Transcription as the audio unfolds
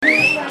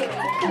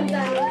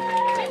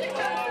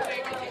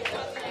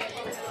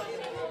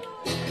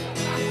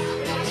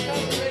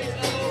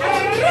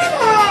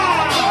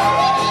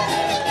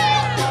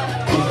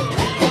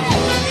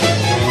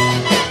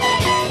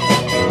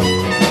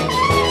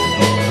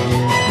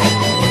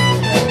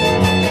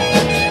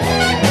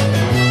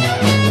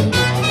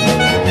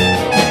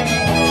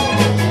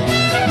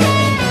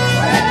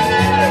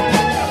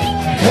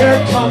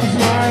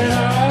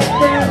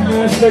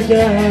once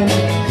again,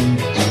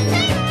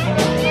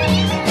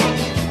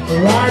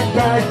 right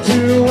back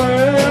to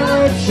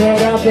where it should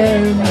have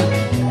been.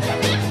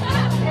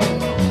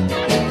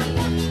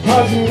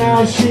 'Cause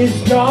now she's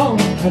gone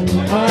and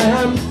I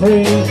am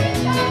free,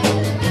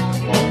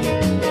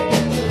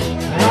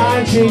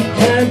 and she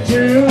can't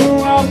do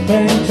a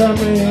thing to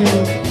me.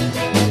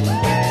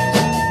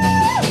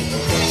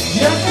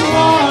 Just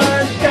wanna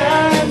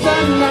dance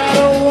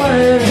another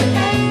way,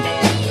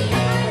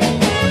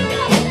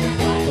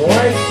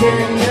 wait,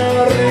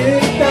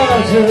 señorita,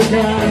 you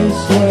can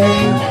sway.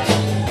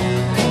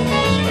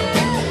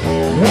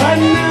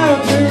 Right now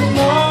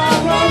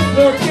tomorrow's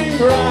looking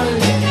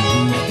bright,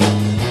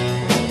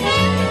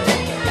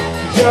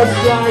 just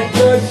like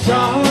the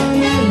sun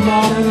in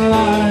morning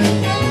light.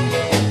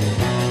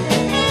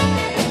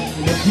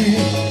 If you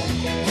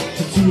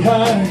should see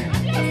her,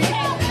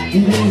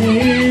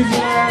 please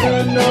let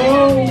her know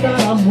that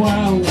I'm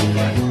well,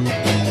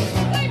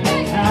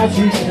 as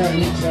you can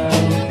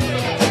tell.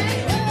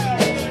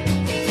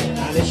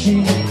 And if she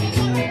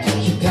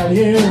should tell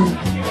you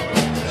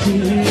she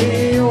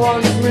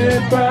wants me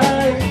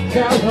back,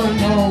 tell her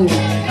no.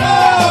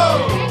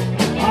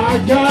 I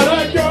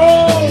gotta go.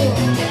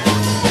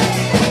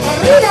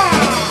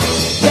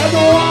 Just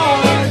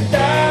wanna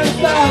dance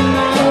that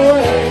night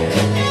away.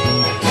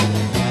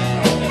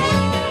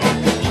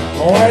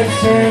 Wait,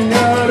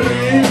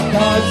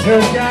 señorita, you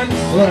can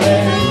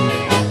sway.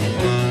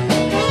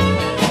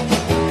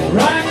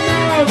 Right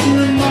now,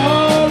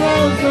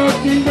 tomorrow's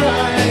looking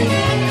bright,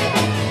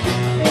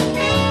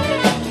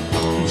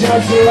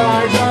 just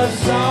like the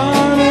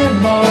sun in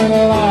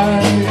morning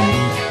light.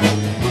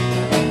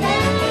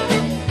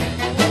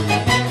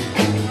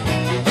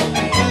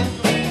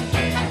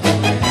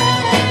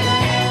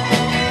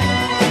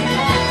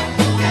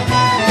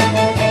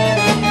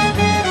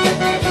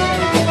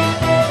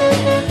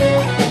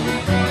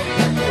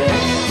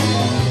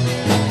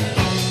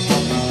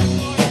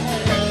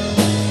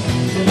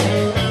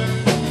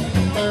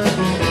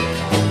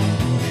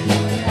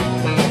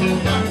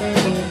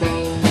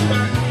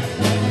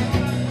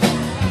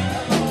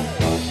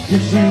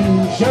 She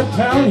should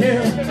tell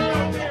him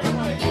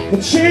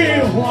that she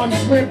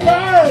wants me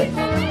back.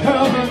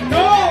 Tell her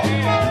no,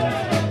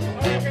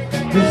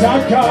 'cause I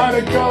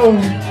gotta go.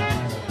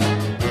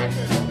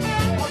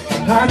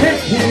 And if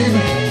he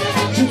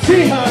should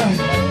see her,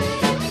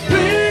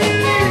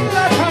 please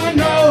let her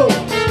know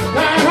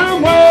that I'm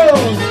well,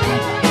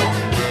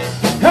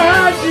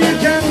 as you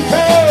can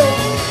tell.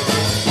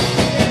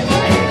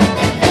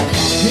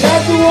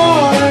 Just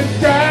wanna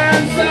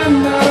dance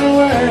another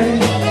way.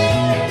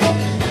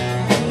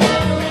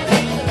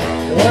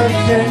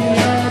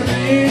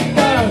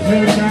 Señorita,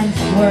 you can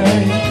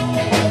sway.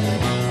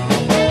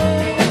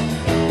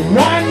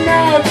 Right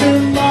now,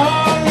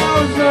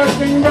 tomorrow's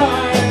looking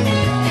bright,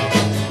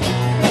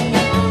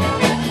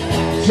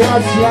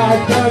 just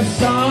like the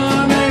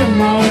sun in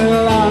morning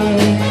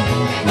light.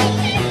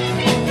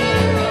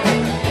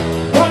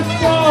 But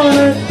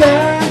wanna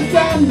dance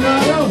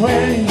another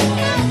way.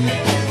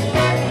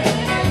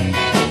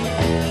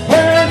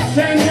 Well,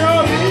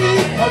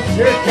 señorita,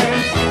 you can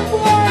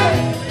sway.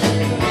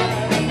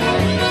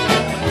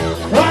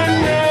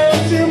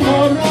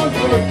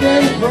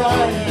 Looking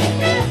bright,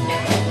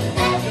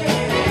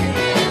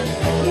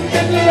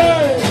 get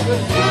light, the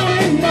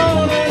sunny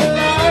morning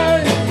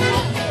light,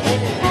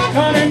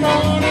 sunny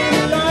morning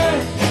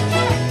light,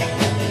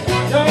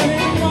 sunny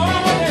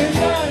morning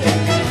light.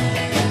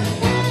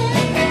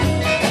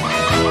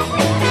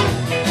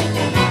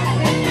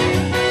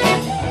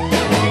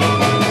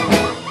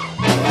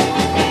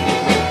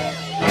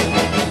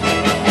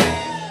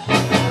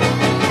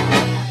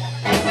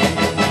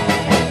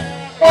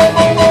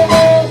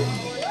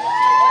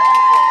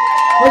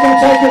 We're going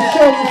to take a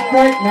shortest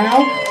break now.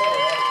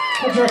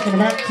 What do you reckon,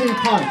 about 2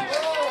 pints?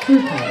 2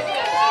 pints.